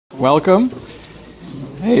Welcome.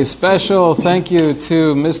 A special thank you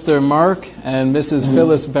to Mr. Mark and Mrs.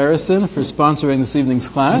 Phyllis Barrison for sponsoring this evening's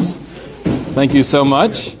class. Thank you so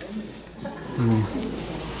much.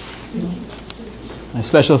 A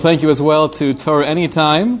special thank you as well to Torah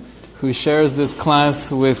Anytime, who shares this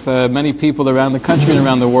class with many people around the country and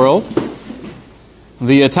around the world.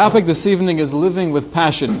 The topic this evening is living with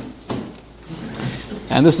passion.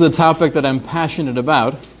 And this is a topic that I'm passionate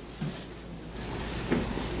about.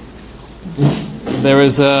 There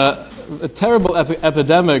was a terrible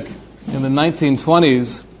epidemic in the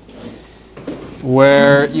 1920s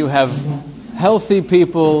where you have healthy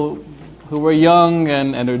people who were young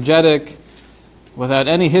and energetic without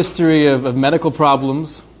any history of medical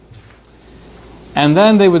problems. And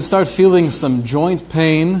then they would start feeling some joint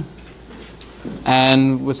pain,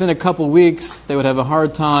 and within a couple weeks they would have a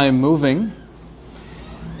hard time moving.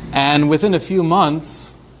 And within a few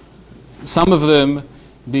months, some of them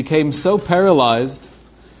became so paralyzed,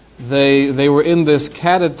 they were in this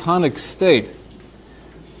catatonic state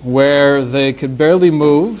where they could barely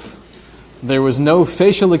move, there was no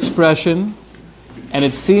facial expression, and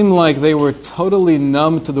it seemed like they were totally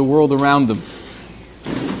numb to the world around them.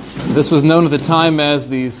 This was known at the time as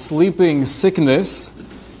the sleeping sickness,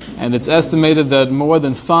 and it's estimated that more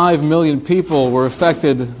than 5 million people were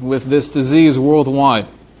affected with this disease worldwide.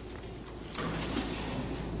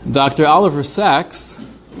 Dr. Oliver Sacks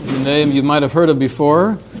is a name you might have heard of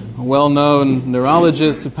before, a well-known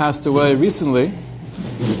neurologist who passed away recently.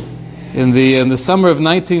 In the summer of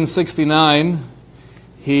 1969,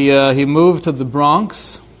 he moved to the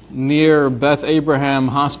Bronx near Beth Abraham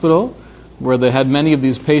Hospital, where they had many of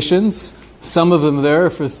these patients, some of them there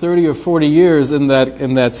for 30 or 40 years in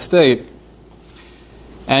that state.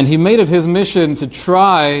 And he made it his mission to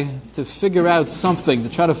try to figure out something, to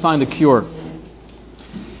try to find a cure.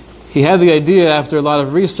 He had the idea, after a lot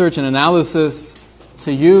of research and analysis,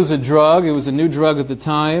 to use a drug. It was a new drug at the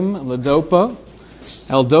time, L-Dopa.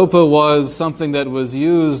 L-Dopa was something that was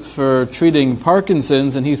used for treating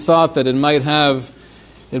Parkinson's, and he thought that it might have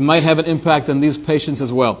an impact on these patients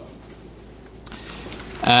as well.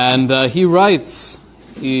 And he writes,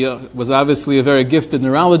 he was obviously a very gifted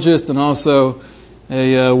neurologist and also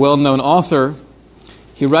a well-known author.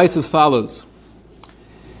 He writes as follows: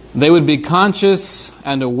 "They would be conscious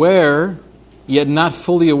and aware, yet not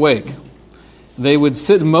fully awake. They would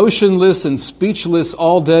sit motionless and speechless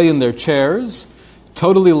all day in their chairs,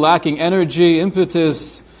 totally lacking energy,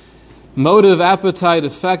 impetus, motive, appetite,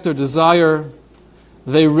 affect, or desire.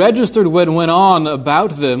 They registered what went on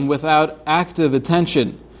about them without active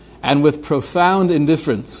attention and with profound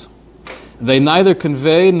indifference. They neither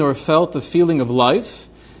conveyed nor felt the feeling of life.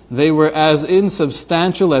 They were as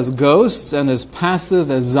insubstantial as ghosts and as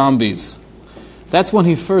passive as zombies." That's when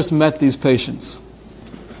he first met these patients.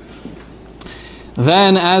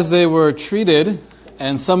 Then, as they were treated,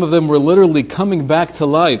 and some of them were literally coming back to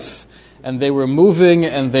life, and they were moving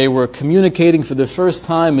and they were communicating for the first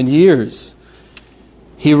time in years,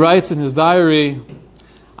 he writes in his diary,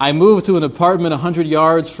 "I moved to an apartment 100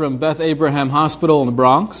 yards from Beth Abraham Hospital in the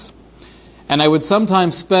Bronx, and I would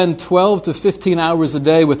sometimes spend 12 to 15 hours a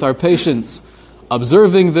day with our patients,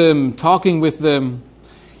 observing them, talking with them,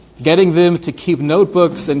 getting them to keep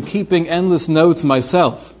notebooks and keeping endless notes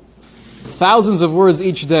myself. Thousands of words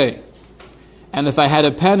each day. And if I had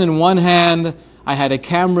a pen in one hand, I had a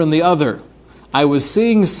camera in the other. I was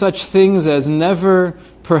seeing such things as never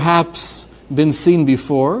perhaps been seen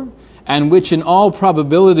before, and which in all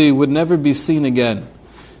probability would never be seen again."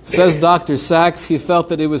 Says Dr. Sacks, he felt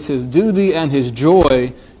that it was his duty and his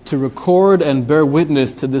joy to record and bear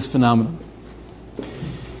witness to this phenomenon.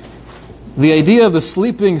 The idea of the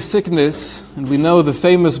sleeping sickness, and we know the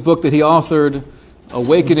famous book that he authored,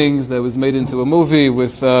 Awakenings, that was made into a movie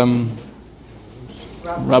with Robin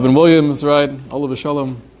Williams, right? Oliver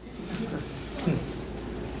Shalom.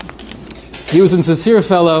 He was a sincere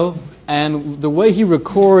fellow, and the way he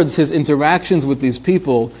records his interactions with these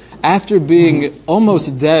people after being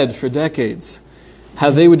almost dead for decades,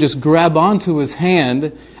 how they would just grab onto his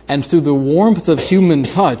hand, and through the warmth of human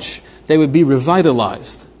touch, they would be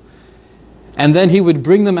revitalized. And then he would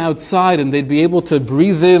bring them outside, and they'd be able to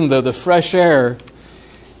breathe in the fresh air.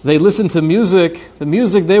 They listened to music. The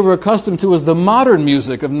music they were accustomed to was the modern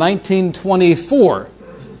music of 1924,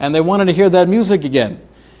 and they wanted to hear that music again.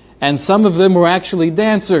 And some of them were actually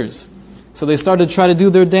dancers, so they started to try to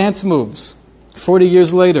do their dance moves. 40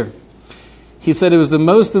 years later, he said it was the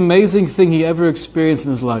most amazing thing he ever experienced in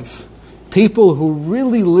his life. People who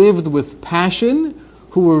really lived with passion,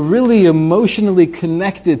 who were really emotionally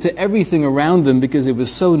connected to everything around them because it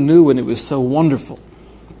was so new and it was so wonderful.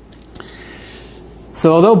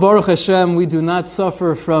 So although Baruch Hashem, we do not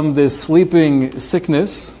suffer from this sleeping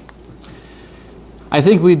sickness, I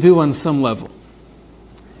think we do on some level.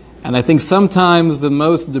 And I think sometimes the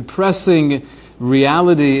most depressing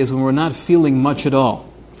reality is when we're not feeling much at all.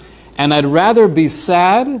 And I'd rather be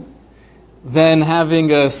sad than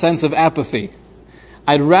having a sense of apathy.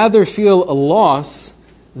 I'd rather feel a loss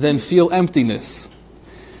than feel emptiness.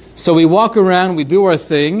 So we walk around, we do our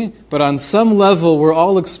thing, but on some level we're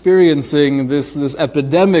all experiencing this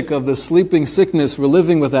epidemic of the sleeping sickness. We're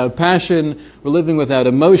living without passion, we're living without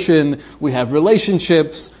emotion, we have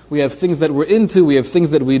relationships, we have things that we're into, we have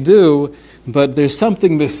things that we do, but there's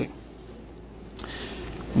something missing.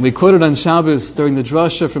 We quoted on Shabbos during the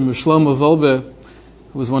drasha from Shlomo Wolbe,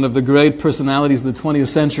 who was one of the great personalities of the 20th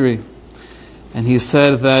century, and he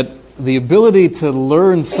said that the ability to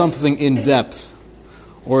learn something in depth,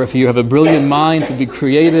 or if you have a brilliant mind to be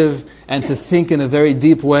creative and to think in a very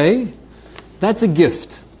deep way, that's a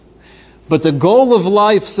gift. But the goal of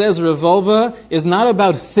life, says Rav Wolbe, is not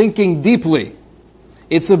about thinking deeply.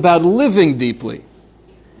 It's about living deeply.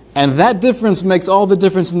 And that difference makes all the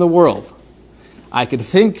difference in the world. I could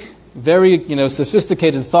think very,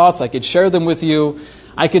 sophisticated thoughts. I could share them with you.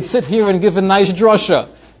 I could sit here and give a nice drasha.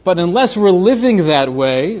 But unless we're living that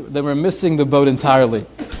way, then we're missing the boat entirely.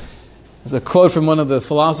 There's a quote from one of the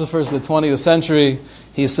philosophers of the 20th century.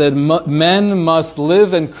 He said, men must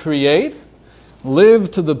live and create,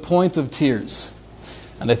 live to the point of tears.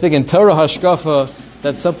 And I think in Torah Hashkafa,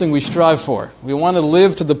 that's something we strive for. We want to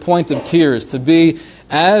live to the point of tears, to be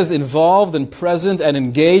as involved and present and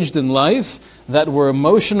engaged in life that we're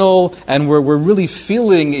emotional and we're really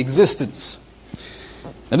feeling existence.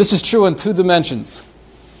 And this is true in two dimensions.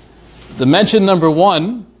 Dimension number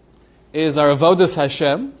one is our avodas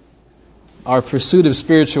Hashem, our pursuit of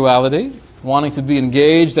spirituality, wanting to be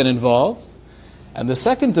engaged and involved. And the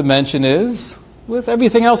second dimension is with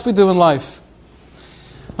everything else we do in life.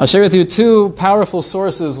 I'll share with you two powerful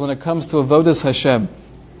sources when it comes to avodas Hashem.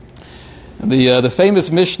 The famous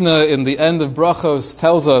Mishnah in the end of Brachos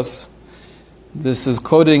tells us, this is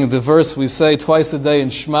quoting the verse we say twice a day in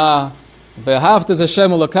Shema, Ve'ahavta Hashem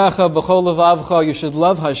Elokecha b'chol levavcha, you should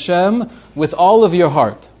love Hashem with all of your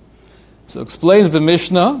heart. So explains the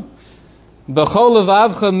Mishnah, B'chol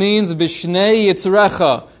levavcha means b'shnei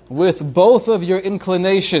yitzrecha, with both of your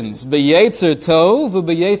inclinations, b'yetzer tov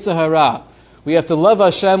v'b'yetzer hara. We have to love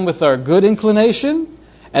Hashem with our good inclination,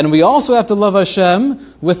 and we also have to love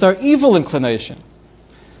Hashem with our evil inclination.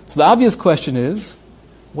 So the obvious question is,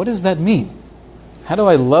 what does that mean? How do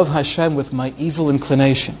I love Hashem with my evil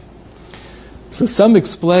inclination? So some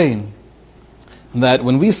explain that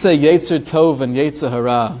when we say yetzer tov and yetzer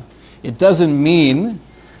hara, it doesn't mean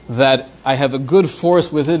that I have a good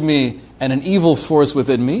force within me and an evil force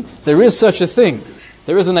within me. There is such a thing.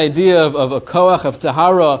 There is an idea of a koach, of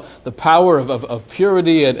tahara, the power of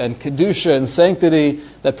purity and kedusha and sanctity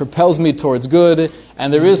that propels me towards good.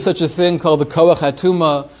 And there is such a thing called the koach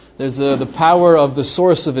hatuma. There's the power of the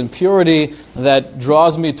source of impurity that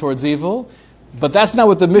draws me towards evil. But that's not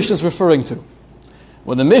what the Mishnah is referring to.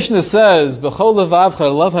 When the Mishnah says, B'chol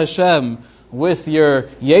levavcha, love Hashem with your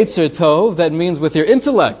yetzer tov, that means with your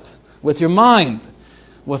intellect, with your mind,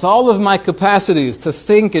 with all of my capacities to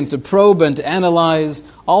think and to probe and to analyze,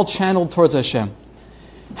 all channeled towards Hashem.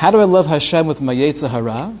 How do I love Hashem with my yetzer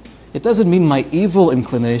hara? It doesn't mean my evil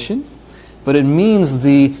inclination, but it means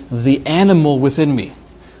the animal within me.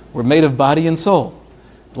 We're made of body and soul.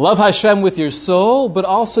 Love Hashem with your soul, but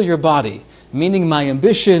also your body, meaning my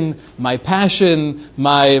ambition, my passion,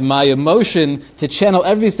 my emotion, to channel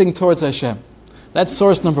everything towards Hashem. That's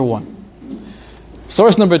source number one.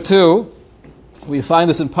 Source number two, we find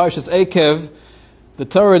this in Parshas Eikev. The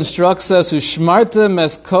Torah instructs us, "Ushmartem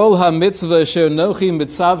es kol ha-mitzvah asher nochi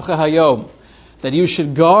mitzavcha hayom," that you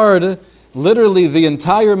should guard literally the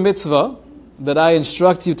entire mitzvah that I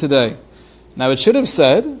instruct you today. Now it should have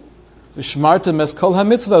said, "Ushmartem es kol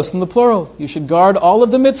ha-mitzvos," in the plural. You should guard all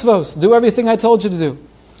of the mitzvos. Do everything I told you to do.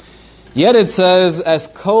 Yet it says, "Es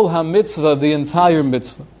kol ha-mitzvah," the entire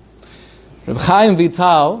mitzvah. Reb Chaim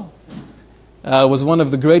Vital was one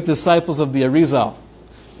of the great disciples of the Arizal.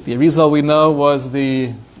 The Arizal, we know, was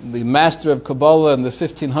the master of Kabbalah in the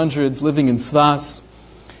 1500s, living in Svas,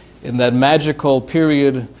 in that magical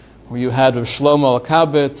period where you had Rav Shlomo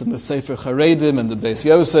Alkabetz and the Sefer Charedim and the Beis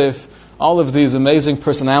Yosef, all of these amazing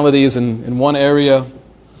personalities in one area.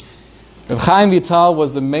 Reb Chaim Vital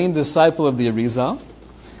was the main disciple of the Arizal,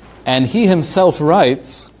 and he himself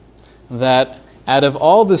writes that out of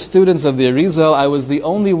all the students of the Arizal, I was the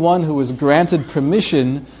only one who was granted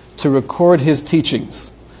permission to record his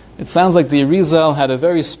teachings. It sounds like the Arizal had a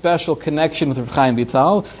very special connection with Reb Chaim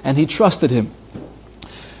Vital, and he trusted him.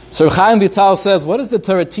 So Chaim Vital says, what is the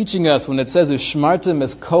Torah teaching us when it says, Ishmartem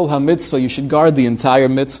es kol ha-mitzvah, you should guard the entire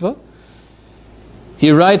mitzvah?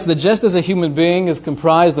 He writes that just as a human being is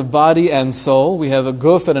comprised of body and soul, we have a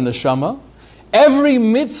guf and a neshama, every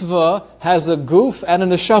mitzvah has a guf and a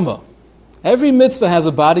neshama. Every mitzvah has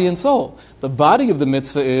a body and soul. The body of the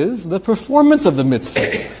mitzvah is the performance of the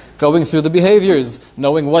mitzvah, going through the behaviors,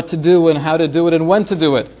 knowing what to do and how to do it and when to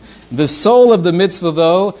do it. The soul of the mitzvah,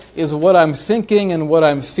 though, is what I'm thinking and what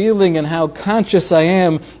I'm feeling and how conscious I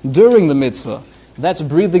am during the mitzvah. That's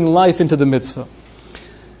breathing life into the mitzvah.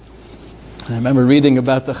 I remember reading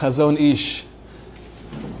about the Chazon Ish.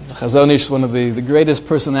 The Chazon Ish, one of the greatest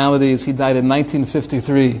personalities, he died in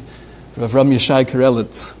 1953, Rav Ram Yeshai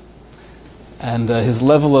Karelitz. And his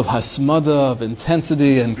level of hasmada, of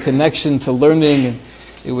intensity and connection to learning,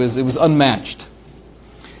 it was unmatched.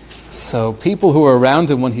 So people who were around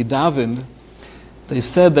him when he davened, they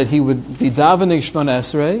said that he would be davening Shemona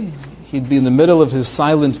Esrei, he'd be in the middle of his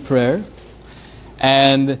silent prayer,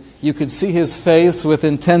 and you could see his face with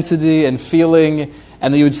intensity and feeling,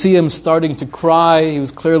 and you would see him starting to cry. He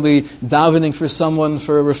was clearly davening for someone,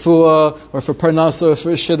 for a refuah, or for parnasa, or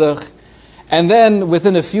for a shidduch. And then,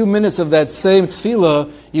 within a few minutes of that same tefillah,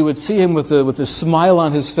 you would see him with a smile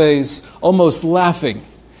on his face, almost laughing,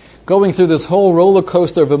 going through this whole roller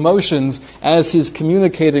coaster of emotions as he's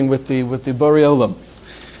communicating with the Borei Olam.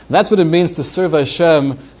 That's what it means to serve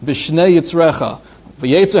Hashem b'shnei yitzrecha,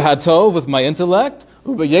 b'yetzer hatov with my intellect,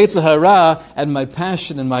 u'b'yetzer hara and my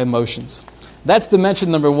passion and my emotions. That's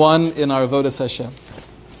dimension number one in our avodas Hashem.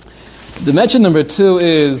 Dimension number two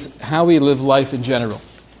is how we live life in general.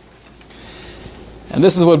 And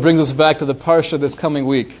this is what brings us back to the parsha this coming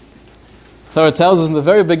week. Torah tells us in the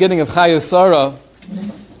very beginning of Chayei Sarah,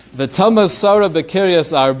 V'tamaz Sarah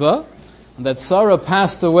b'Kiryas Arba, that Sarah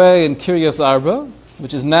passed away in Kiryas Arba,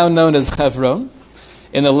 which is now known as Hebron,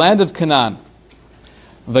 in the land of Canaan.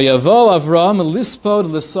 V'yavo Avram lispod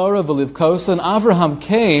l'Sarah v'livkosa, and Avraham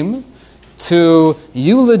came to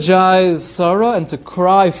eulogize Sarah and to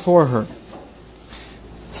cry for her.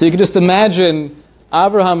 So you can just imagine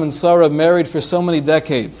Abraham and Sarah married for so many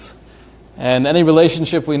decades. And any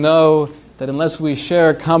relationship we know that unless we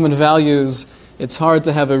share common values, it's hard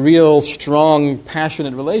to have a real, strong,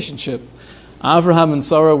 passionate relationship. Abraham and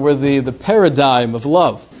Sarah were the paradigm of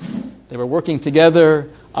love. They were working together.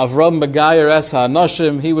 Avram Megayer Es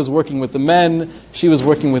HaNashim, he was working with the men, she was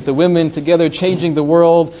working with the women, together changing the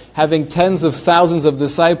world, having tens of thousands of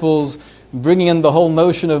disciples, bringing in the whole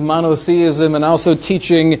notion of monotheism and also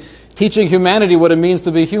teaching humanity what it means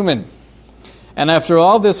to be human. And after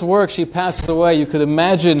all this work, she passed away. You could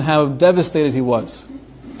imagine how devastated he was.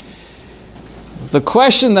 The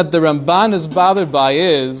question that the Ramban is bothered by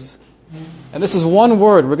is, and this is one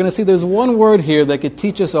word, we're going to see there's one word here that could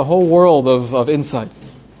teach us a whole world of insight.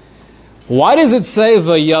 Why does it say,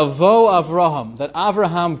 V'yavo Avraham, that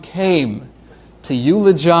Avraham came to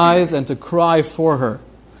eulogize and to cry for her?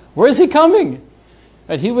 Where is he coming?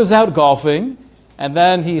 Right, he was out golfing, and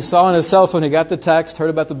then he saw on his cell phone, he got the text, heard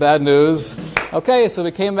about the bad news. Okay, so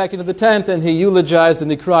he came back into the tent and he eulogized and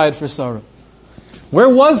he cried for Sarah. Where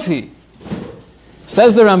was he?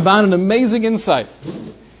 Says the Ramban, an amazing insight.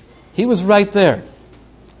 He was right there.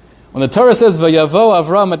 When the Torah says, V'yavo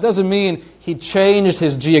Avram, it doesn't mean he changed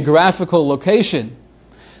his geographical location.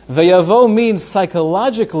 V'yavo means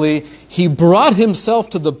psychologically, he brought himself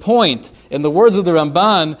to the point, in the words of the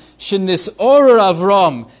Ramban, Shenis'orer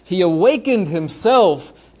Avram, he awakened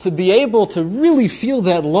himself to be able to really feel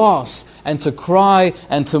that loss and to cry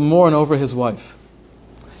and to mourn over his wife.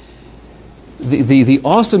 The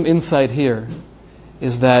awesome insight here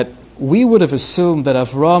is that we would have assumed that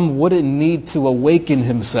Avram wouldn't need to awaken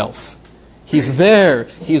himself. He's there,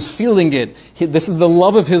 he's feeling it. This is the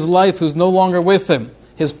love of his life who's no longer with him,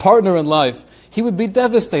 his partner in life. He would be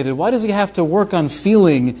devastated. Why does he have to work on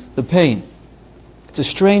feeling the pain? It's a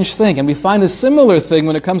strange thing. And we find a similar thing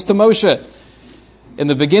when it comes to Moshe. In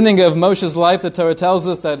the beginning of Moshe's life, the Torah tells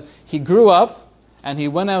us that he grew up and he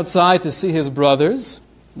went outside to see his brothers.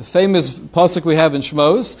 The famous pasuk we have in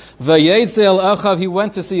Shmos, Vayetze el Achav, he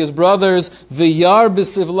went to see his brothers, V'yar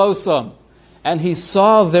b'sivlosam, and he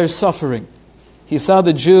saw their suffering. He saw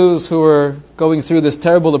the Jews who were going through this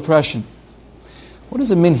terrible oppression. What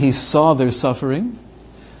does it mean he saw their suffering?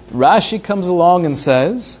 Rashi comes along and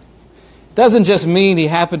says, it doesn't just mean he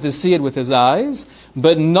happened to see it with his eyes,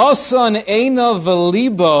 but nosan eina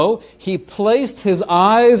v'libo, he placed his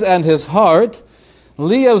eyes and his heart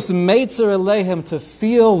Leos meitzer alehem, to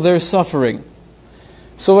feel their suffering.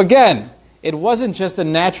 So again, it wasn't just a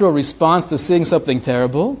natural response to seeing something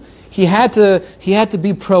terrible. He had to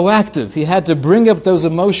be proactive. He had to bring up those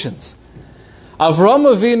emotions.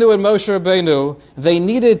 Avraham Avinu and Moshe Rabbeinu, they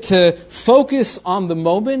needed to focus on the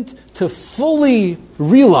moment to fully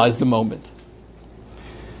realize the moment.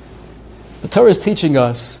 The Torah is teaching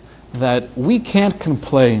us that we can't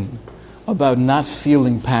complain about not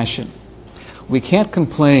feeling passion. We can't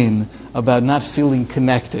complain about not feeling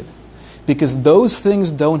connected, because those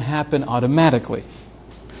things don't happen automatically.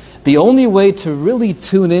 The only way to really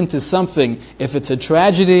tune into something, if it's a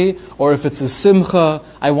tragedy or if it's a simcha,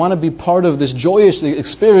 I want to be part of this joyous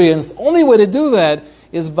experience, the only way to do that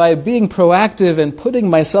is by being proactive and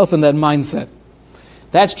putting myself in that mindset.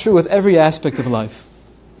 That's true with every aspect of life.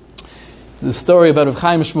 The story about Rav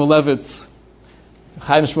Chaim Shmulevitz.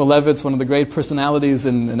 Chaim Shmulevitz, one of the great personalities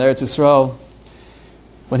in Eretz Yisrael.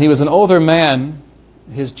 When he was an older man,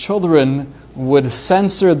 his children would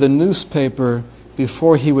censor the newspaper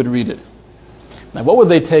before he would read it. Now, what would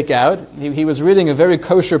they take out? He was reading a very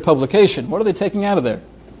kosher publication. What are they taking out of there?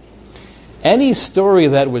 Any story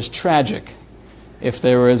that was tragic, if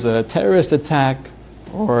there was a terrorist attack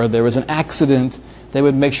or there was an accident, they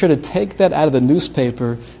would make sure to take that out of the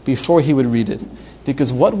newspaper before he would read it.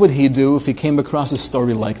 Because what would he do if he came across a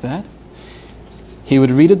story like that? He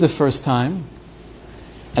would read it the first time,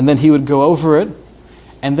 and then he would go over it,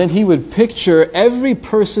 and then he would picture every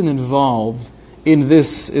person involved in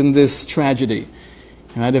this tragedy.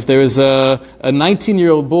 Right? If there was a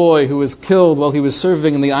 19-year-old boy who was killed while he was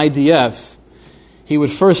serving in the IDF, he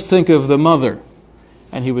would first think of the mother,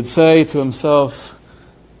 and he would say to himself,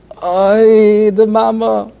 "Ay, the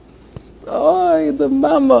mama, ay, the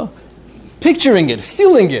mama," picturing it,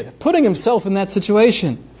 feeling it, putting himself in that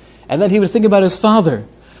situation. And then he would think about his father,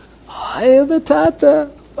 "Ay, the tata,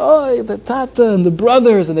 ay, the tata," and the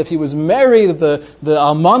brothers, and if he was married, the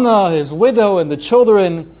almana, his widow, and the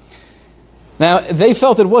children. Now, they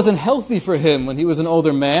felt it wasn't healthy for him when he was an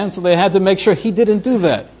older man, so they had to make sure he didn't do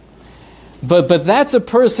that. But that's a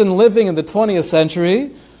person living in the 20th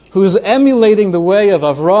century who's emulating the way of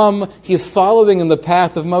Avram. He's following in the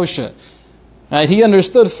path of Moshe. He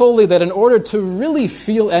understood fully that in order to really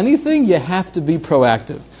feel anything, you have to be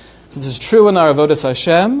proactive. So this is true in our avodas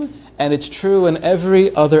Hashem, and it's true in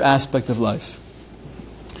every other aspect of life.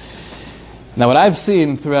 Now, what I've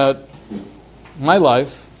seen throughout my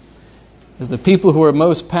life is the people who are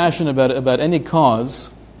most passionate about any cause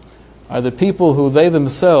are the people who they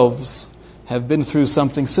themselves have been through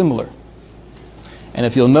something similar. And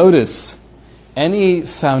if you'll notice, any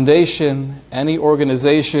foundation, any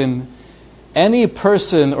organization, any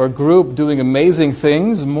person or group doing amazing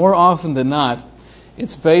things, more often than not,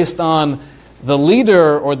 it's based on the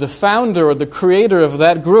leader or the founder or the creator of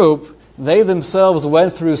that group. They themselves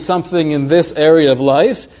went through something in this area of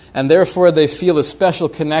life, and therefore they feel a special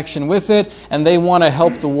connection with it, and they want to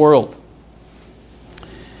help the world.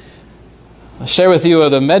 I'll share with you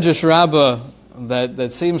the Medrash Rabbah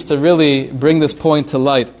that seems to really bring this point to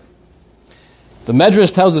light. The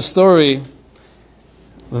Medrash tells a story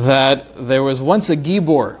that there was once a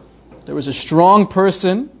gibor. There was a strong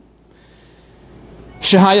person,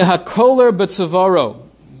 Shehaya hakoler betzavaro,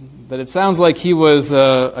 that it sounds like he was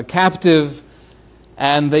a captive,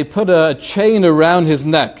 and they put a chain around his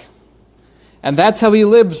neck. And that's how he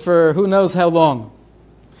lived for who knows how long.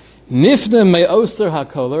 Nifne me'oser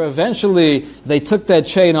hakoler, eventually they took that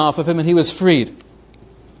chain off of him and he was freed.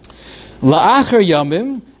 La'acher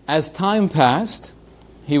yamim, as time passed,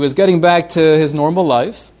 he was getting back to his normal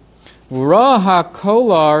life. Ra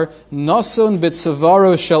hakolar noson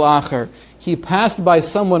bitzavaro shel acher. He passed by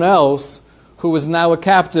someone else who was now a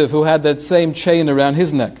captive, who had that same chain around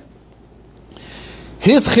his neck.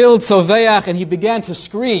 Hischil tzoveach, and he began to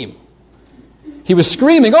scream. He was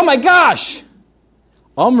screaming, "Oh my gosh!"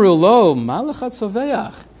 Amru lo malachat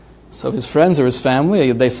tzoveach. So his friends or his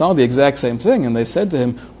family, they saw the exact same thing, and they said to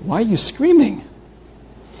him, "Why are you screaming?"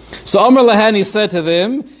 So Amr lahen, he said to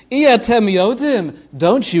them, "Iatem yodim,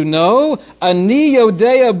 don't you know? Ani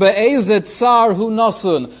yodea be'ezet tsar hu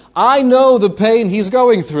nasun. I know the pain he's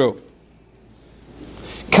going through.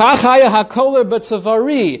 Kachaya hakoler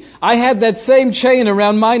betzavari. I had that same chain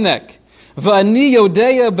around my neck. V'ani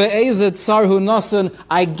yodea be'ezet tsar hu nasun.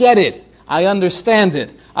 I get it. I understand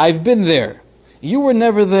it. I've been there. You were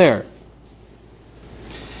never there."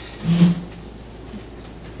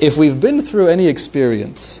 If we've been through any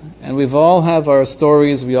experience, and we've all have our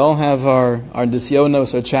stories, we all have our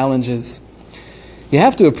nisyonos, our challenges, you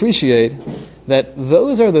have to appreciate that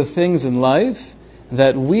those are the things in life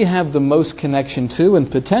that we have the most connection to, and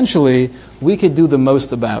potentially we could do the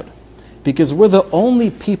most about, because we're the only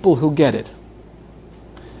people who get it.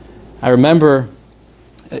 I remember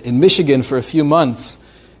in Michigan for a few months,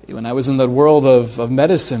 when I was in the world of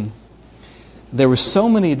medicine, there were so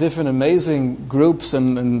many different amazing groups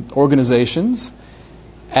and organizations.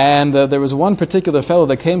 And there was one particular fellow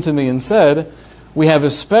that came to me and said, we have a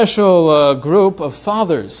special group of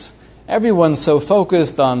fathers. Everyone's so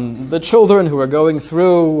focused on the children who are going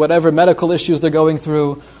through whatever medical issues they're going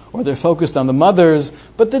through, or they're focused on the mothers,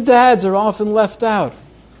 but the dads are often left out.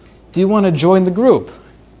 Do you want to join the group?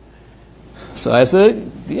 So I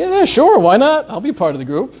said, yeah, sure, why not? I'll be part of the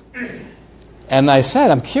group. And I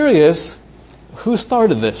said, I'm curious, who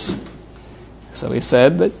started this? So he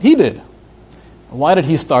said that he did. Why did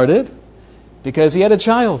he start it? Because he had a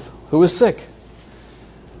child who was sick.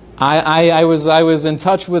 I was in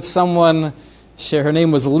touch with someone, her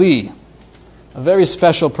name was Lee, a very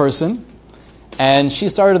special person, and she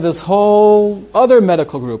started this whole other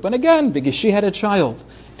medical group. And again, because she had a child.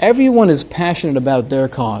 Everyone is passionate about their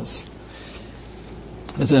cause.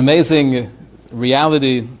 There's an amazing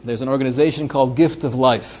reality. There's an organization called Gift of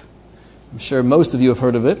Life. I'm sure most of you have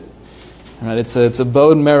heard of it. Right, it's a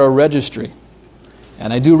bone marrow registry.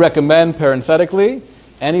 And I do recommend, parenthetically,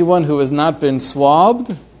 anyone who has not been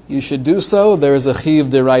swabbed, you should do so. There is a chiyuv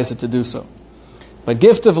deraisa to do so. But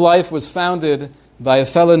Gift of Life was founded by a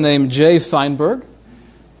fellow named Jay Feinberg.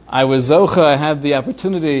 I was zocha. I had the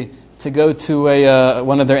opportunity to go to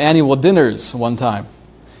one of their annual dinners one time.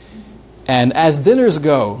 And as dinners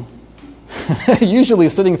go, usually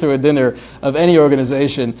sitting through a dinner of any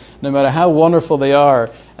organization, no matter how wonderful they are,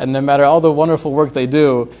 and no matter all the wonderful work they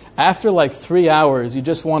do, after like 3 hours, you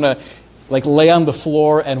just want to lay on the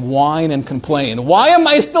floor and whine and complain. Why am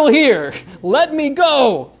I still here? Let me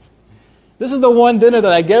go. This is the one dinner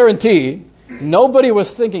that I guarantee nobody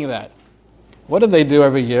was thinking that. What do they do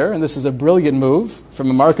every year? And this is a brilliant move from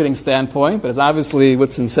a marketing standpoint, but it's obviously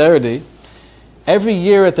with sincerity. Every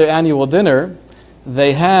year at their annual dinner,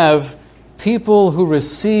 they have people who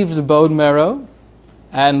received bone marrow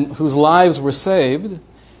and whose lives were saved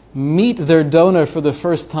meet their donor for the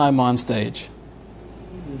first time on stage.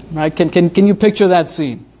 Right? Can you picture that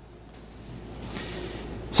scene?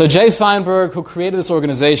 So Jay Feinberg, who created this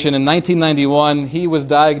organization in 1991, he was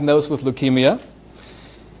diagnosed with leukemia.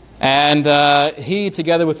 And he,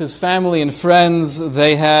 together with his family and friends,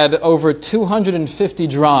 they had over 250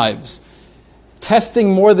 drives,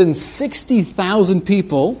 testing more than 60,000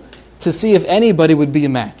 people to see if anybody would be a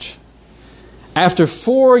match. After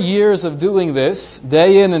 4 years of doing this,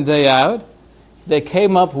 day in and day out, they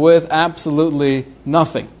came up with absolutely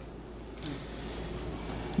nothing.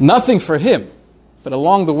 Nothing for him. But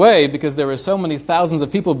along the way, because there were so many thousands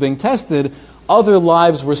of people being tested, other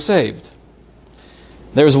lives were saved.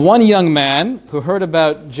 There was one young man who heard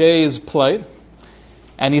about Jay's plight,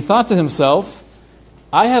 and he thought to himself,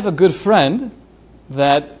 I have a good friend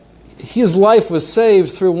that his life was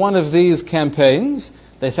saved through one of these campaigns.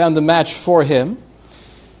 They found a match for him.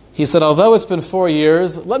 He said, although it's been 4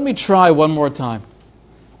 years, let me try one more time.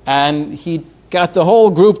 And he got the whole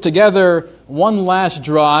group together, one last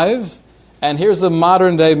drive, and here's a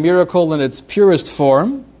modern-day miracle in its purest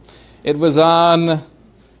form. It was on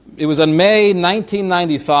May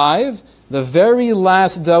 1995. The very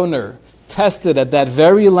last donor tested at that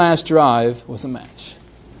very last drive was a match.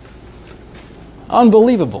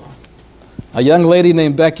 Unbelievable. A young lady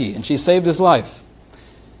named Becky, and she saved his life.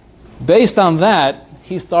 Based on that,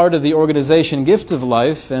 he started the organization Gift of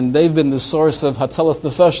Life, and they've been the source of Hatzalas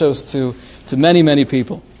Nefashos to many, many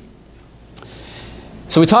people.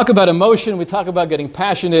 So we talk about emotion, we talk about getting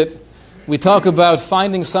passionate, we talk about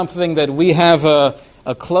finding something that we have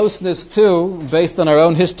a closeness to based on our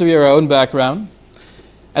own history, our own background.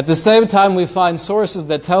 At the same time, we find sources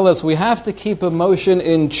that tell us we have to keep emotion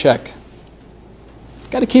in check.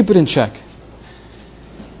 Got to keep it in check.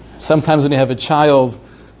 Sometimes when you have a child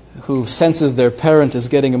who senses their parent is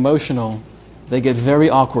getting emotional, they get very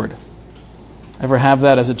awkward. Ever have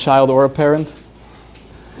that as a child or a parent?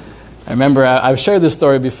 I remember, I've shared this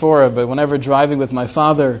story before, but whenever driving with my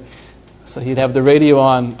father, so he'd have the radio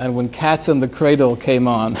on, and when Cats in the Cradle came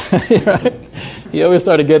on, right, he always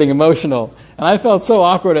started getting emotional. And I felt so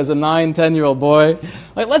awkward as a 9, 10-year-old boy.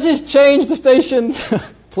 Like, let's just change the station.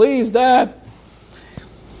 Please, Dad.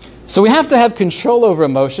 So we have to have control over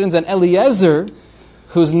emotions, and Eliezer,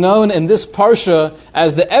 who's known in this parsha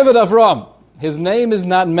as the Eved Avram, his name is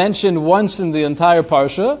not mentioned once in the entire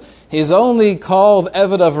parsha. He's only called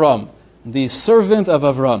Eved Avram, the servant of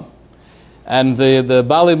Avram. And the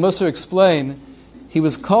Bali Musar explain, he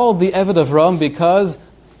was called the Eved Avram because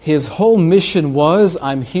his whole mission was,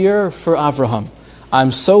 I'm here for Avraham.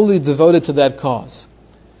 I'm solely devoted to that cause.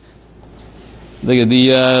 The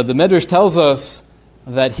Medrash tells us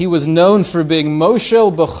that he was known for being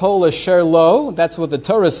Moshel B'chol Asher Lo. That's what the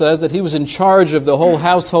Torah says, that he was in charge of the whole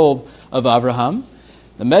household of Avraham.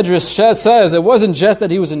 The Medrash says it wasn't just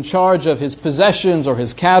that he was in charge of his possessions or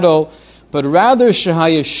his cattle, but rather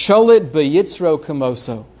Shehaya Sholit B'Yitzro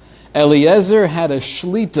Kamoso. Eliezer had a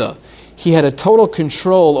shlita. He had a total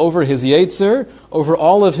control over his Yetzer, over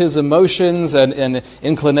all of his emotions and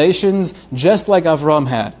inclinations, just like Avram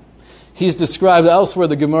had. He's described elsewhere,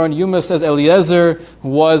 the Gemara in Yuma says Eliezer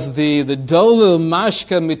was the Dolu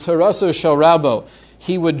Mashka Mitaraso Sharabo.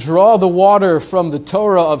 He would draw the water from the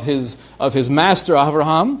Torah of his master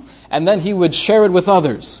Avraham, and then he would share it with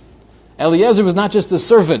others. Eliezer was not just a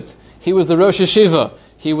servant, he was the Rosh Hashiva.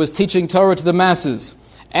 He was teaching Torah to the masses.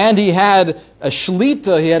 And he had a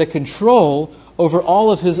shlita, he had a control over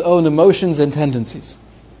all of his own emotions and tendencies.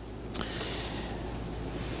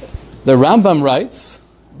 The Rambam writes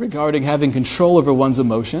regarding having control over one's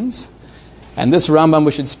emotions, and this Rambam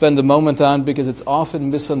we should spend a moment on because it's often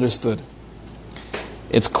misunderstood.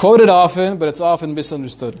 It's quoted often, but it's often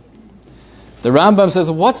misunderstood. The Rambam says,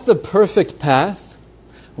 what's the perfect path?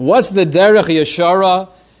 What's the derech yashara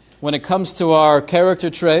when it comes to our character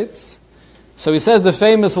traits? So he says the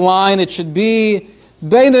famous line, it should be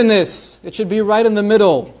beinanis, it should be right in the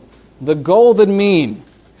middle, the golden mean,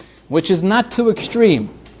 which is not too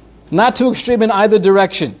extreme in either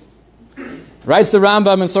direction. Writes the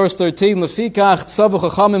Rambam in source 13, Lefikach tzavu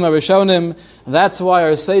chachamim harishonim, that's why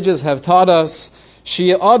our sages have taught us,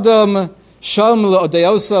 Shi adam sham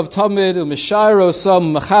le'odeosav tamid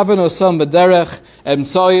u'mishayirosam machavenosam b'derech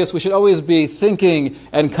emtsoyis. We should always be thinking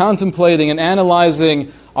and contemplating and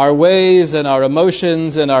analyzing our ways and our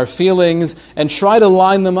emotions and our feelings and try to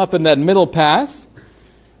line them up in that middle path.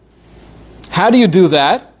 How do you do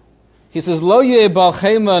that? He says, Lo yeh bal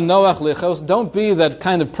chema noach lichos. Don't be that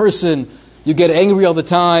kind of person, you get angry all the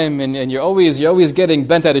time and you're always getting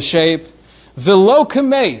bent out of shape. Velo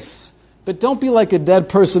kameis. But don't be like a dead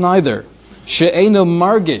person either. She'eno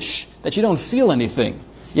margish. That you don't feel anything.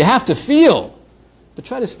 You have to feel. But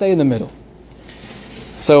try to stay in the middle.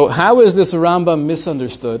 So how is this Rambam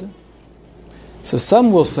misunderstood? So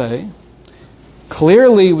some will say,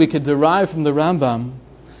 clearly we could derive from the Rambam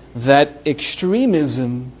that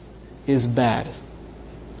extremism is bad.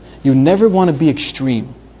 You never want to be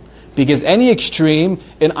extreme, because any extreme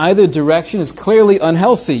in either direction is clearly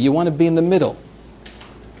unhealthy. You want to be in the middle.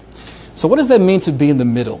 So what does that mean to be in the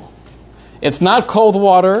middle? It's not cold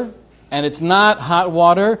water and it's not hot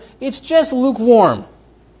water. It's just lukewarm.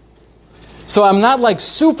 So I'm not like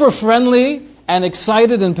super friendly and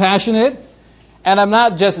excited and passionate, and I'm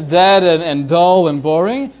not just dead and dull and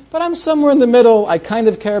boring, but I'm somewhere in the middle. I kind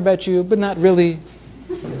of care about you, but not really.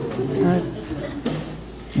 Right?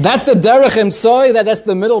 That's the derech emtsoy, that's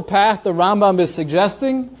the middle path the Rambam is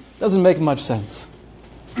suggesting. Doesn't make much sense.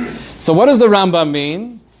 So what does the Rambam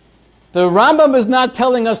mean? The Rambam is not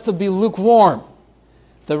telling us to be lukewarm.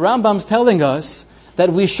 The Rambam's telling us that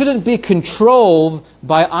we shouldn't be controlled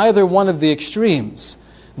by either one of the extremes.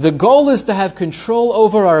 The goal is to have control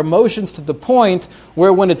over our emotions to the point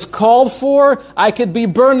where when it's called for, I could be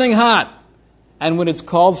burning hot. And when it's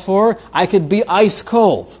called for, I could be ice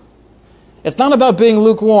cold. It's not about being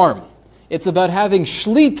lukewarm. It's about having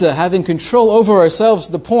shlita, having control over ourselves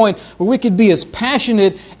to the point where we could be as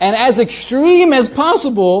passionate and as extreme as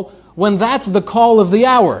possible when that's the call of the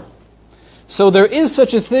hour. So there is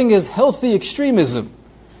such a thing as healthy extremism.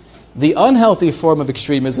 The unhealthy form of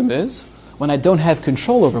extremism is when I don't have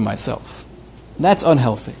control over myself. That's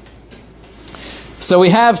unhealthy. So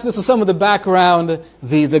this is some of the background,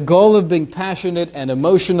 the goal of being passionate and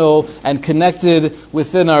emotional and connected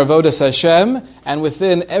within our Avodas Hashem and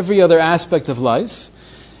within every other aspect of life.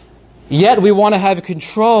 Yet we want to have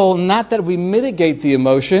control, not that we mitigate the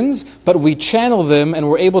emotions, but we channel them and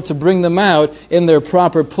we're able to bring them out in their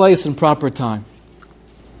proper place and proper time.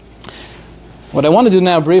 What I want to do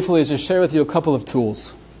now briefly is just share with you a couple of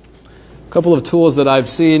tools. A couple of tools that I've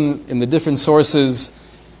seen in the different sources.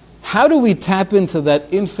 How do we tap into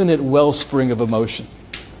that infinite wellspring of emotion?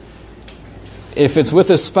 If it's with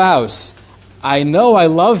a spouse, I know I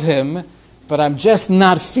love him, but I'm just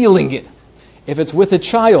not feeling it. If it's with a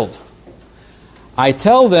child, I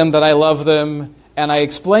tell them that I love them, and I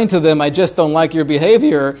explain to them, I just don't like your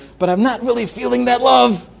behavior, but I'm not really feeling that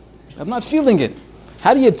love. I'm not feeling it.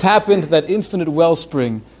 How do you tap into that infinite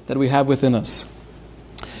wellspring that we have within us?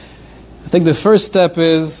 I think the first step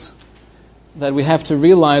is that we have to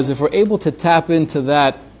realize if we're able to tap into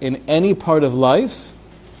that in any part of life,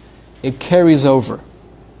 it carries over.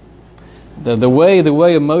 The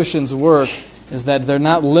way emotions work is that they're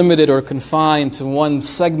not limited or confined to one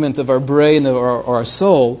segment of our brain or our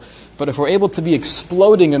soul, But if we're able to be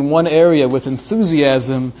exploding in one area with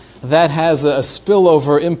enthusiasm, that has a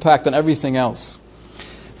spillover impact on everything else.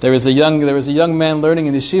 There was a young man learning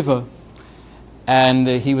in yeshiva, and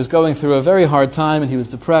he was going through a very hard time, and he was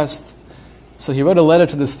depressed. So he wrote a letter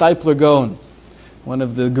to the Steipler Gaon, one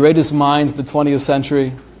of the greatest minds of the 20th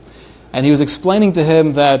century. And he was explaining to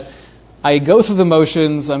him that I go through the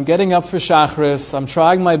motions, I'm getting up for Shachris, I'm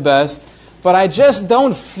trying my best, but I just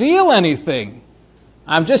don't feel anything.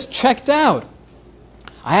 I'm just checked out.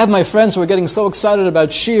 I have my friends who are getting so excited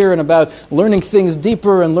about Shir and about learning things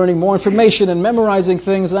deeper and learning more information and memorizing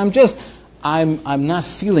things, and I'm not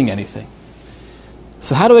feeling anything.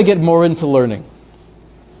 So how do I get more into learning?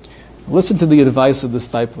 Listen to the advice of the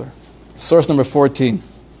Steipler. Source number 14.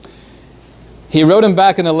 He wrote him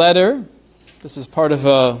back in a letter. This is part of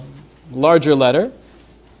a larger letter.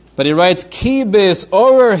 But he writes, Ki bis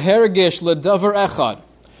orer hergish ledavar echad.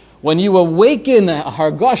 When you awaken a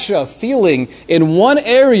hargasha, feeling, in one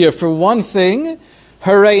area for one thing,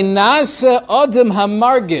 harei nasa adam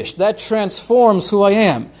hamargish, that transforms who I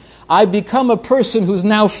am. I become a person who's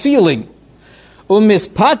now feeling.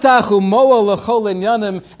 Umispatach umoa lechol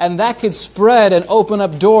inyanim, and that could spread and open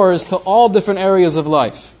up doors to all different areas of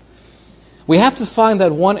life. We have to find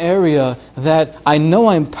that one area that I know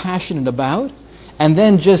I'm passionate about, and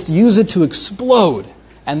then just use it to explode,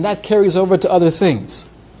 and that carries over to other things.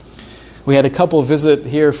 We had a couple visit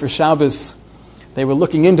here for Shabbos. They were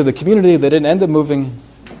looking into the community. They didn't end up moving,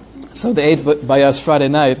 so they ate by us Friday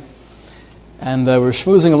night. And we're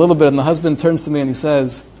schmoozing a little bit, and the husband turns to me and he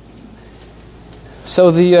says,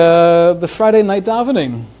 so the Friday night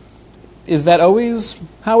davening, is that always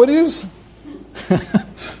how it is?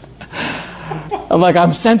 I'm like,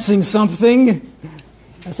 I'm sensing something.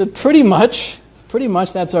 I said, pretty much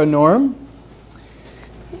that's our norm.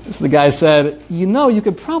 So the guy said, you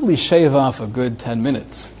could probably shave off a good 10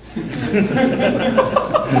 minutes.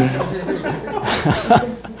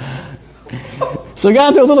 So we got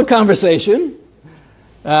into a little conversation.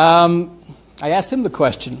 I asked him the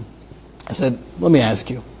question. I said, let me ask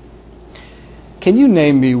you. Can you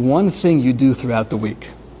name me one thing you do throughout the week?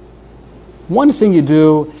 One thing you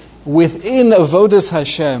do within Avodas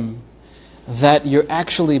Hashem that you're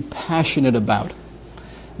actually passionate about,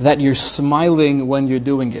 that you're smiling when you're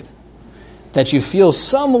doing it, that you feel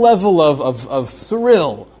some level of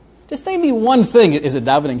thrill. Just name me one thing. Is it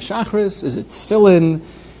davening Shachris? Is it tefillin?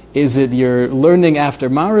 Is it your learning after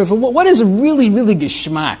Mariv? What is really, really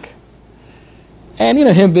geschmack? And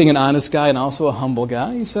him being an honest guy and also a humble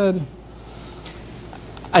guy, he said,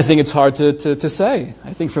 I think it's hard to say.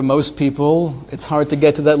 I think for most people, it's hard to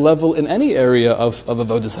get to that level in any area of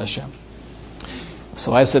Avodas Hashem.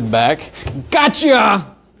 So I said back, gotcha!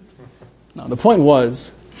 Now the point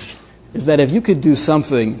is that if you could do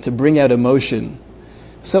something to bring out emotion,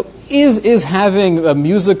 so is having a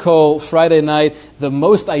musical Friday night the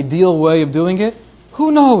most ideal way of doing it?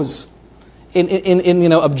 Who knows?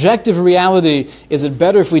 In objective reality, is it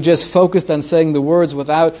better if we just focused on saying the words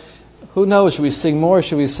without, who knows, should we sing more,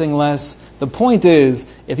 should we sing less? The point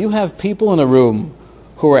is, if you have people in a room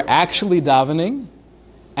who are actually davening,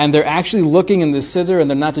 and they're actually looking in the siddur and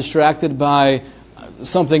they're not distracted by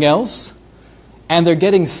something else, and they're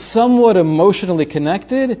getting somewhat emotionally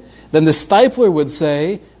connected, then the Steipler would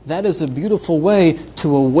say, that is a beautiful way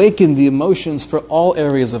to awaken the emotions for all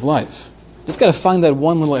areas of life. Just got to find that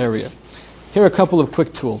one little area. Here are a couple of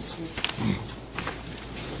quick tools.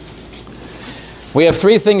 We have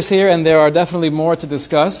 3 things here, and there are definitely more to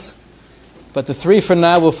discuss. But the 3 for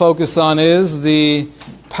now we'll focus on is the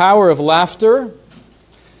power of laughter,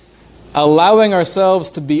 allowing ourselves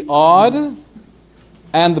to be awed,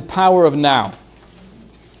 and the power of now.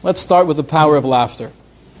 Let's start with the power of laughter.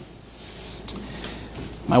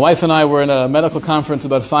 My wife and I were in a medical conference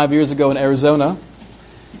about 5 years ago in Arizona,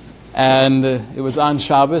 and it was on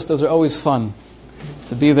Shabbos. Those are always fun,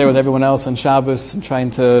 to be there with everyone else on Shabbos and trying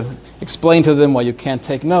to explain to them why you can't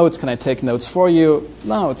take notes. Can I take notes for you?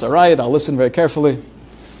 No, it's all right. I'll listen very carefully.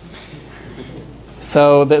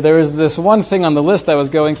 So there is this one thing on the list I was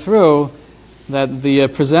going through that the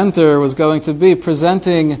presenter was going to be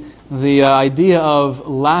presenting the idea of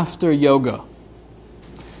laughter yoga.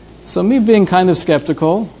 So me being kind of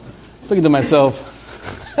skeptical, thinking to myself,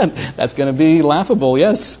 that's going to be laughable,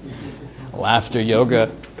 yes. Laughter yoga,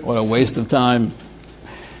 what a waste of time.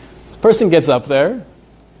 This person gets up there,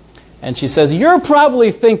 and she says, you're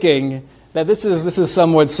probably thinking that this is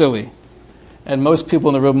somewhat silly. And most people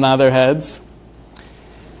in the room nod their heads.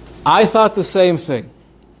 I thought the same thing,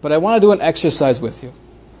 but I want to do an exercise with you.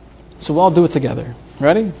 So we'll all do it together.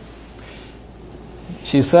 Ready?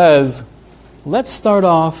 She says, let's start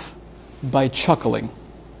off by chuckling.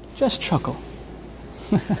 just chuckle.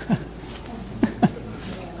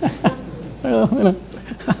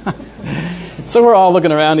 So we're all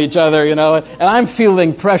looking around each other, and I'm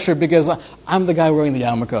feeling pressure because I'm the guy wearing the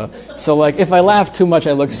yarmulke. So like, if I laugh too much,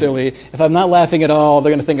 I look silly. If I'm not laughing at all,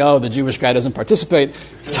 they're going to think, oh, the Jewish guy doesn't participate.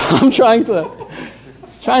 So I'm trying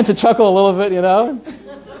to chuckle a little bit,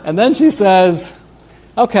 And then she says,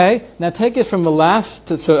 okay, now take it from a laugh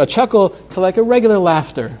to a chuckle to like a regular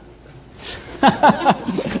laughter.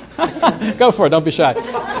 Go for it, don't be shy.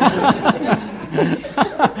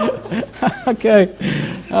 Okay.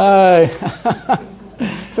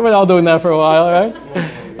 So we're all doing that for a while, right?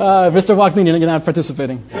 Mr. Wachnin, you're not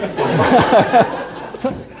participating.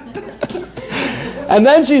 And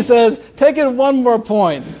then she says, take it one more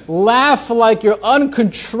point. Laugh like you're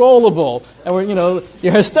uncontrollable. And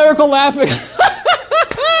you're hysterical laughing.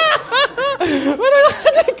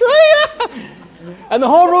 And the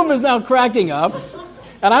whole room is now cracking up.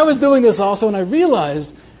 And I was doing this also, and I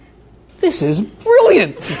realized, this is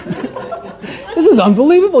brilliant. This is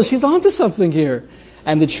unbelievable. She's onto something here.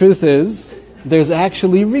 And the truth is, there's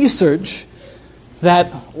actually research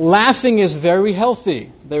that laughing is very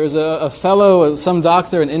healthy. There was a fellow, some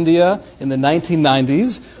doctor in India in the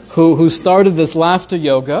 1990s who started this laughter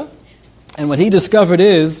yoga. And what he discovered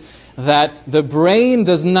is that the brain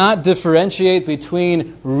does not differentiate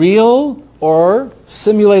between real or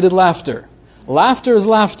simulated laughter. Laughter is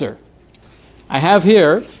laughter. I have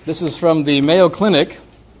here, this is from the Mayo Clinic.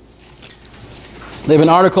 They have an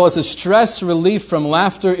article that says, stress relief from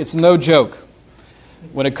laughter, it's no joke.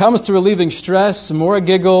 When it comes to relieving stress, more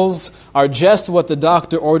giggles are just what the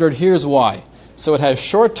doctor ordered. Here's why. So it has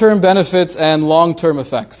short-term benefits and long-term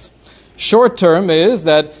effects. Short-term is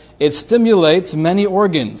that it stimulates many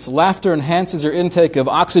organs. Laughter enhances your intake of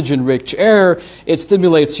oxygen-rich air. It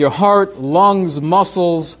stimulates your heart, lungs,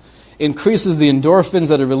 muscles, increases the endorphins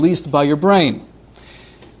that are released by your brain.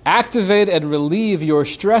 Activate and relieve your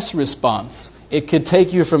stress response. It could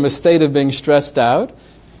take you from a state of being stressed out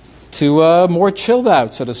to more chilled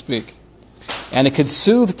out, so to speak. And it could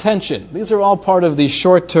soothe tension. These are all part of the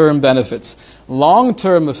short-term benefits.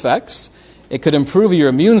 Long-term effects, it could improve your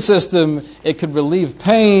immune system, it could relieve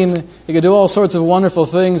pain, it could do all sorts of wonderful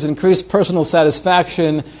things, increase personal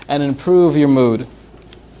satisfaction, and improve your mood.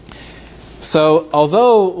 So,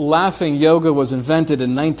 although laughing yoga was invented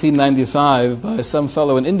in 1995 by some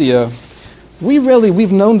fellow in India,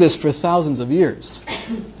 we've known this for thousands of years.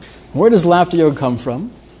 Where does laughter yoga come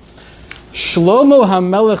from? Shlomo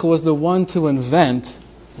HaMelech was the one to invent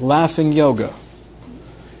laughing yoga.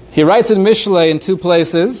 He writes in Mishlei in two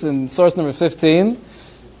places, in source number 15,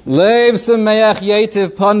 Leiv semeach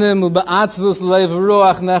yetiv panim u'ba'atzvus leiv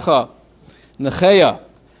ruach necheya,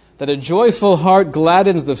 that a joyful heart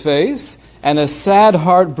gladdens the face, and a sad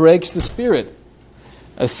heart breaks the spirit.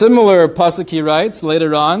 A similar pasuk he writes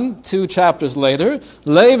later on, 2 chapters later,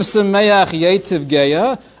 Leiv semeach yetiv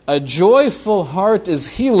geya, a joyful heart is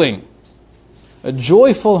healing. A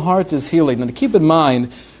joyful heart is healing. Now, to keep in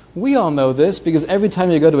mind, we all know this because every time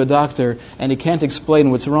you go to a doctor and he can't explain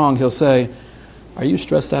what's wrong, he'll say, are you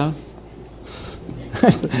stressed out?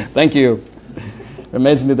 Thank you. It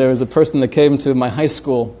reminds me, there was a person that came to my high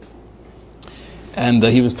school, and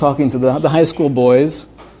he was talking to the high school boys,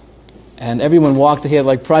 and everyone walked, he had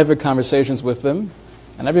like private conversations with them,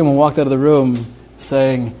 and everyone walked out of the room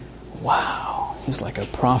saying, wow, he's like a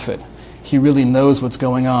prophet. He really knows what's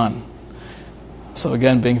going on. So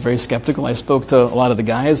again, being very skeptical, I spoke to a lot of the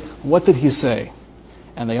guys. What did he say?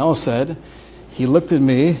 And they all said, he looked at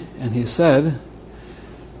me and he said,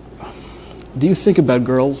 do you think about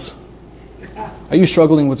girls? Are you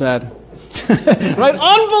struggling with that? Right?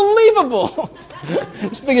 Unbelievable!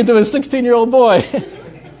 Speaking to a 16-year-old boy.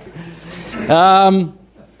 Shlomo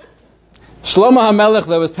HaMelech,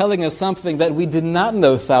 though, was telling us something that we did not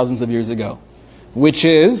know thousands of years ago, which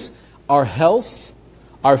is our health,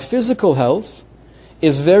 our physical health,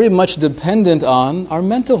 is very much dependent on our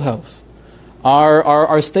mental health,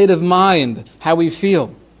 our state of mind, how we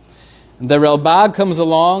feel. The Ralbag comes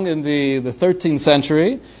along in the 13th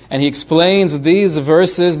century, and he explains these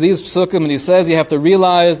verses, these psukim, and he says you have to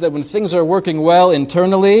realize that when things are working well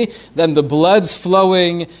internally, then the blood's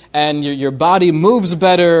flowing, and your body moves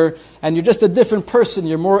better, and you're just a different person,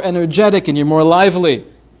 you're more energetic, and you're more lively.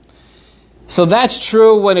 So that's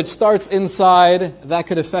true when it starts inside, that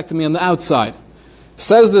could affect me on the outside.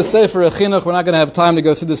 Says the Sefer HaChinuch, we're not going to have time to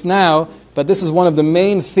go through this now, but this is one of the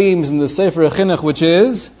main themes in the Sefer HaChinuch, which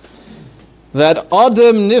is that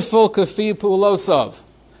Adam nifol kafi pu'ulosav.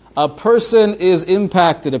 A person is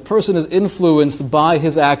impacted, a person is influenced by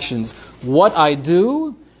his actions. What I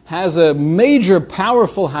do has a major,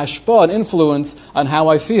 powerful hashpah and influence on how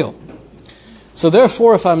I feel. So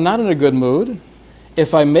therefore, if I'm not in a good mood,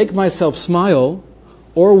 if I make myself smile,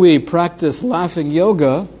 or we practice laughing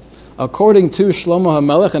yoga, according to Shlomo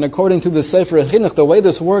HaMelech and according to the Sefer Chinuch, the way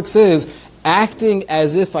this works is acting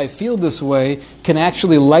as if I feel this way can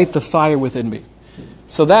actually light the fire within me.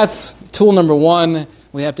 So that's tool number one.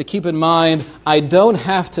 We have to keep in mind, I don't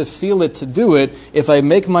have to feel it to do it. If I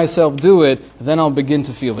make myself do it, then I'll begin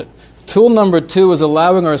to feel it. Tool number two is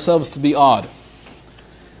allowing ourselves to be awed.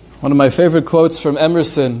 One of my favorite quotes from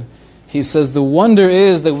Emerson, he says, the wonder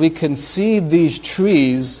is that we can see these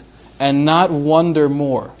trees and not wonder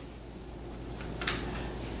more.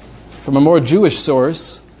 From a more Jewish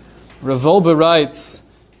source, Rav Wolbe writes,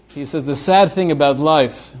 he says, the sad thing about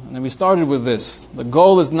life, and we started with this, the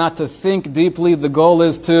goal is not to think deeply, the goal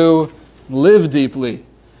is to live deeply.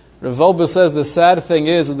 Rav Wolbe says the sad thing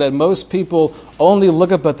is that most people only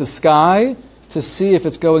look up at the sky to see if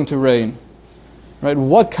it's going to rain. Right?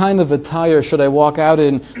 What kind of attire should I walk out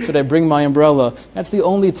in? Should I bring my umbrella? That's the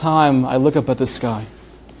only time I look up at the sky.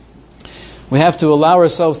 We have to allow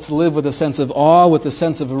ourselves to live with a sense of awe, with a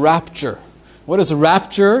sense of rapture. What is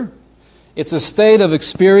rapture? It's a state of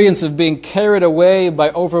experience of being carried away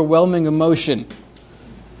by overwhelming emotion.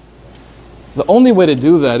 The only way to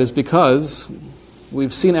do that is because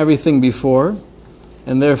we've seen everything before,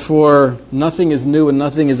 and therefore nothing is new and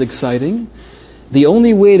nothing is exciting. The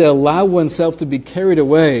only way to allow oneself to be carried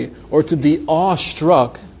away or to be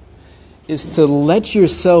awestruck is to let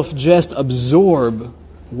yourself just absorb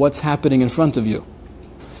what's happening in front of you.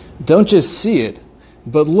 Don't just see it,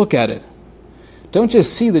 but look at it. Don't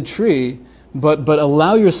just see the tree, but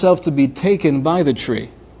allow yourself to be taken by the tree.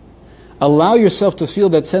 Allow yourself to feel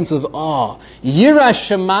that sense of awe. Yiras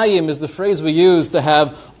Shamayim is the phrase we use to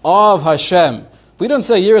have awe of Hashem. We don't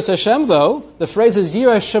say Yiras Hashem though. The phrase is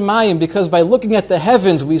Yiras Shamayim because by looking at the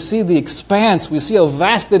heavens we see the expanse, we see how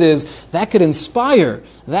vast it is. That could inspire.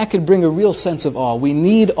 That could bring a real sense of awe. We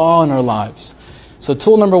need awe in our lives. So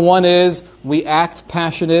tool number one is we act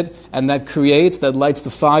passionate and that lights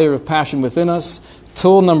the fire of passion within us.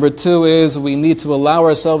 Tool number two is we need to allow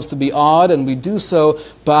ourselves to be awed, and we do so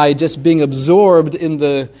by just being absorbed in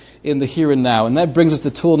the here and now. And that brings us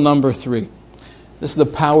to tool number three. This is the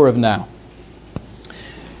power of now.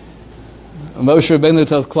 Moshe Rabbeinu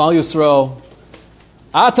tells Klal Yisrael,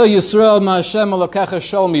 Ata Yisrael ma Hashem Elokecha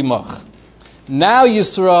shol mimach. Now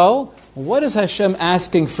Yisrael, what is Hashem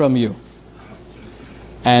asking from you?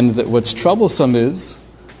 And what's troublesome is,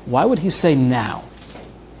 why would he say now?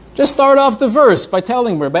 Just start off the verse by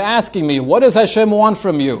asking me, what does Hashem want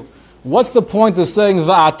from you? What's the point of saying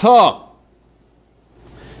va'ata?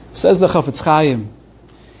 Says the Chafetz Chaim,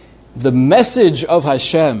 the message of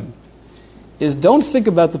Hashem is don't think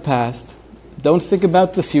about the past, don't think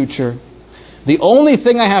about the future. The only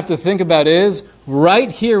thing I have to think about is,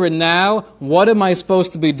 right here and now, what am I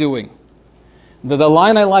supposed to be doing? The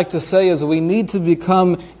line I like to say is we need to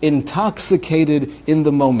become intoxicated in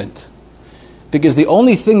the moment. Because the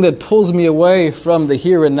only thing that pulls me away from the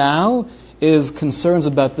here and now is concerns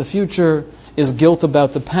about the future, is guilt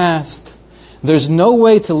about the past. There's no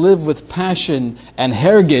way to live with passion and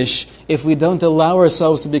hergish if we don't allow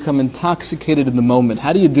ourselves to become intoxicated in the moment.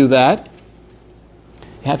 How do you do that?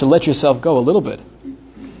 You have to let yourself go a little bit.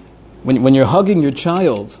 When you're hugging your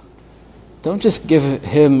child, don't just give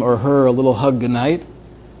him or her a little hug goodnight.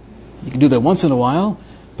 You can do that once in a while,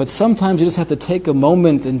 but sometimes you just have to take a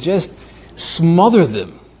moment and just smother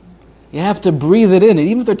them. You have to breathe it in. And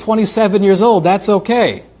even if they're 27 years old, that's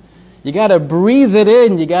okay. You got to breathe it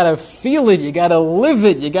in. You got to feel it. You got to live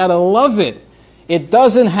it. You got to love it. It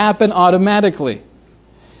doesn't happen automatically.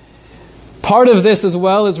 Part of this as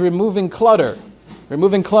well is removing clutter.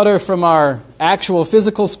 Removing clutter from our actual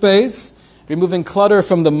physical space, removing clutter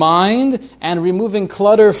from the mind, and removing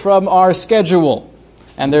clutter from our schedule.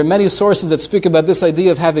 And there are many sources that speak about this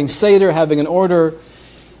idea of having seder, having an order.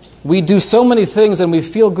 We do so many things and we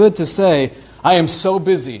feel good to say, I am so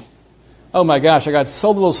busy. Oh my gosh, I got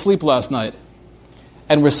so little sleep last night.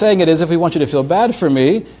 And we're saying it as if we want you to feel bad for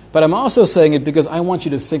me, but I'm also saying it because I want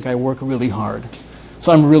you to think I work really hard.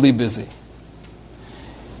 So I'm really busy.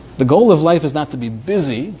 The goal of life is not to be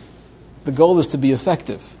busy. The goal is to be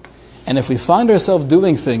effective. And if we find ourselves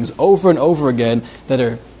doing things over and over again that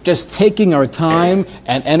are just taking our time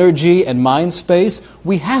and energy and mind space,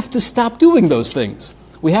 we have to stop doing those things.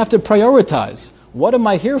 We have to prioritize. What am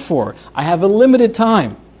I here for? I have a limited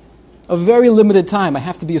time, a very limited time. I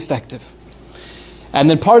have to be effective. And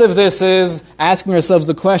then part of this is asking ourselves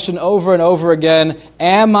the question over and over again,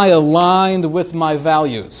 am I aligned with my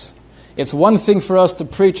values? It's one thing for us to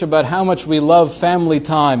preach about how much we love family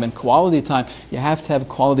time and quality time. You have to have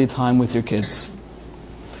quality time with your kids.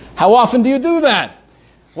 How often do you do that?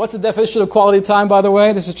 What's the definition of quality time, by the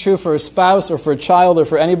way? This is true for a spouse or for a child or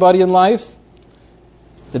for anybody in life.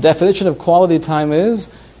 The definition of quality time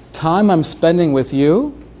is time I'm spending with you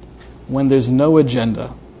when there's no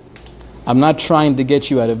agenda. I'm not trying to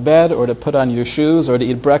get you out of bed or to put on your shoes or to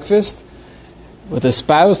eat breakfast. With a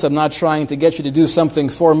spouse, I'm not trying to get you to do something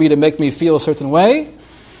for me to make me feel a certain way.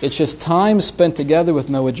 It's just time spent together with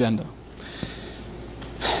no agenda.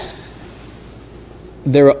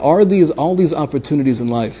 There are all these opportunities in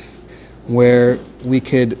life where we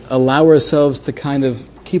could allow ourselves to kind of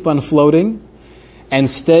keep on floating and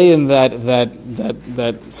stay in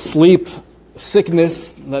that sleep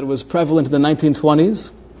sickness that was prevalent in the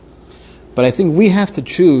 1920s. But I think we have to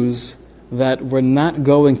choose that we're not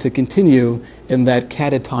going to continue in that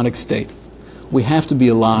catatonic state. We have to be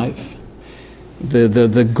alive.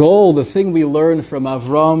 The goal, the thing we learn from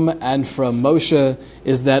Avram and from Moshe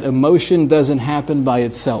is that emotion doesn't happen by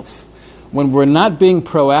itself. When we're not being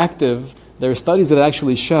proactive, there are studies that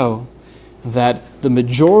actually show that the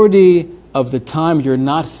majority of the time you're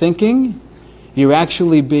not thinking, you're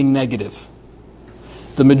actually being negative.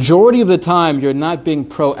 The majority of the time you're not being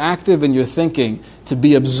proactive in your thinking to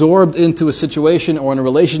be absorbed into a situation or in a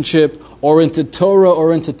relationship or into Torah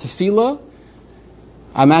or into tefillah,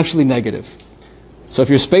 I'm actually negative. So if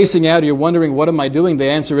you're spacing out, you're wondering, what am I doing? The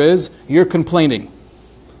answer is, you're complaining.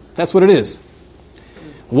 That's what it is.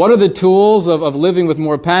 What are the tools of living with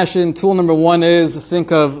more passion? Tool number one is,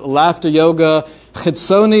 think of laughter yoga,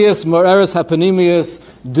 chitzonius, moreris hapanimius,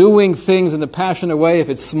 doing things in a passionate way, if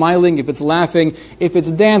it's smiling, if it's laughing, if it's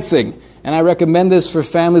dancing. And I recommend this for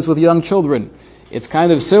families with young children. It's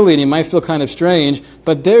kind of silly and you might feel kind of strange,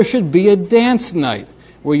 but there should be a dance night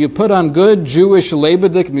where you put on good Jewish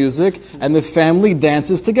Leibedik music and the family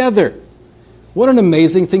dances together. What an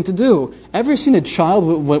amazing thing to do. Ever seen a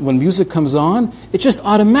child, when music comes on, it's just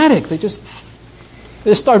automatic. They just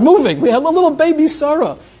start moving. We have a little baby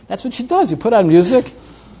Sarah. That's what she does. You put on music,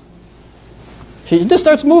 she just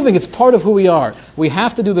starts moving. It's part of who we are. We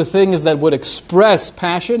have to do the things that would express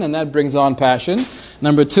passion, and that brings on passion.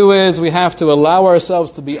 Number two is we have to allow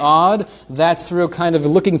ourselves to be odd. That's through kind of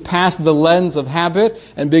looking past the lens of habit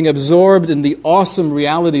and being absorbed in the awesome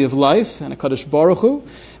reality of life and HaKadosh Baruch Hu.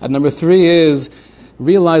 And number three is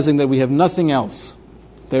realizing that we have nothing else.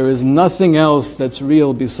 There is nothing else that's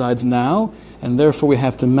real besides now, and therefore we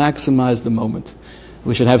have to maximize the moment.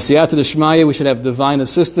 We should have siyata d'shmaya, we should have divine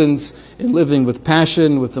assistance in living with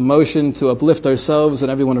passion, with emotion, to uplift ourselves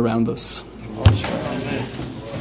and everyone around us.